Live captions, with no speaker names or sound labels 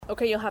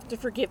Okay, you'll have to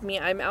forgive me.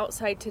 I'm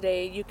outside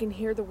today. You can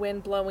hear the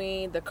wind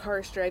blowing, the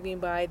cars driving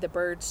by, the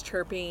birds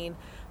chirping,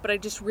 but I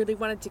just really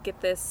wanted to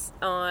get this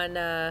on,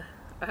 I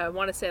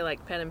want to say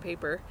like pen and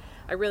paper.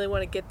 I really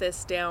want to get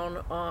this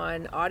down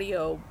on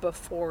audio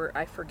before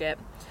I forget.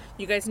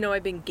 You guys know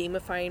I've been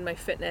gamifying my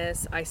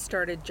fitness. I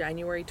started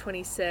January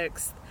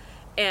 26th.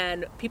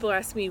 And people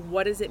ask me,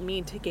 what does it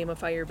mean to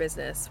gamify your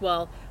business?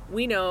 Well,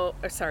 we know,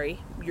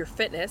 your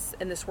fitness,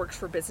 and this works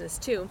for business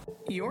too.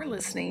 You're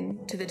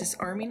listening to the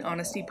Disarming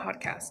Honesty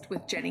podcast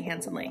with Jenny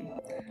Hansen-Lane.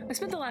 I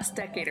spent the last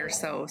decade or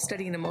so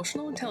studying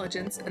emotional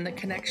intelligence and the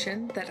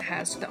connection that it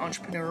has to the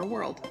entrepreneurial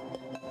world.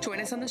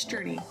 Join us on this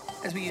journey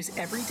as we use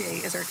every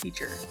day as our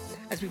teacher,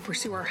 as we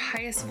pursue our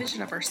highest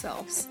vision of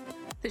ourselves.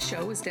 The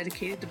show is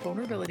dedicated to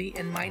vulnerability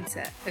and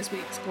mindset as we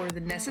explore the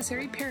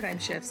necessary paradigm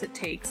shifts it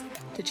takes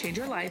to change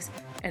our lives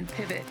and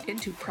pivot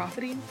into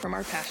profiting from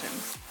our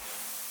passions.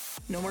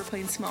 No more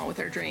playing small with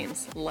our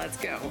dreams. Let's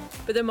go.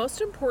 But the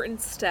most important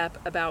step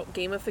about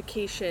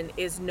gamification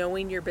is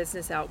knowing your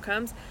business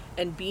outcomes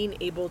and being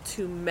able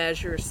to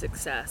measure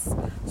success.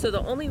 So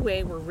the only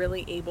way we're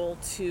really able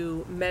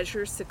to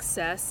measure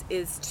success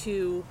is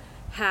to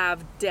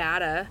have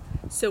data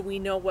so we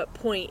know what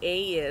point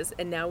A is,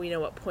 and now we know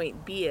what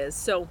point B is.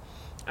 So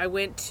I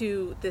went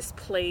to this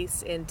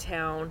place in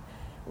town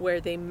where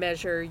they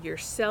measure your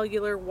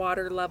cellular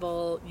water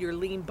level, your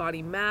lean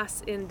body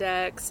mass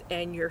index,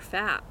 and your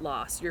fat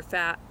loss, your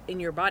fat in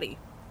your body.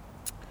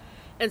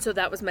 And so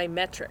that was my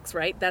metrics,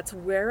 right? That's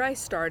where I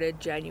started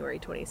January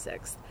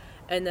 26th.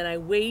 And then I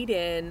weighed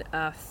in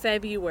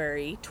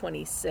February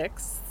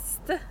 26th.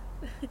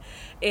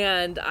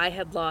 And I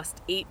had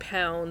lost 8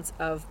 pounds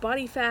of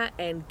body fat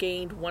and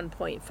gained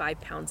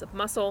 1.5 pounds of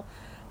muscle.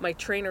 My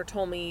trainer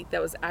told me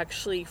that was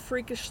actually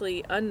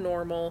freakishly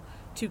unnormal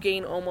to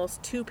gain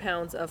almost 2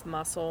 pounds of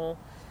muscle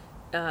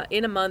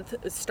in a month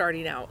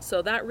starting out.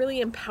 So that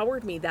really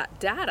empowered me. That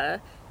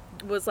data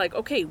was like,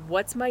 okay,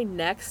 what's my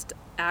next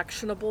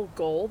actionable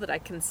goal that I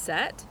can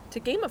set to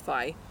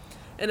gamify?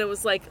 And it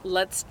was like,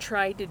 let's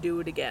try to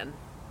do it again.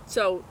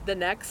 So the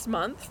next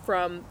month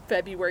from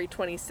February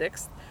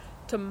 26th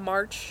to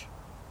March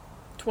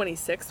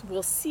 26th,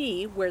 we'll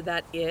see where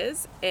that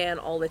is, and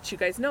I'll let you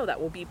guys know.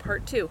 That will be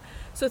part 2.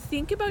 So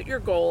think about your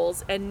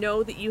goals and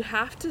know that you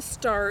have to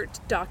start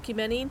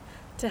documenting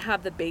to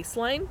have the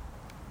baseline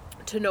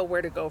to know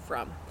where to go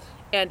from.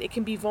 And it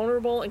can be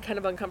vulnerable and kind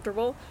of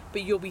uncomfortable,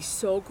 but you'll be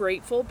so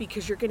grateful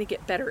because you're going to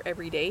get better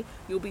every day.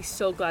 You'll be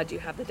so glad you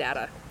have the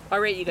data. All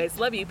right, you guys,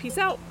 love you. Peace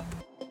out.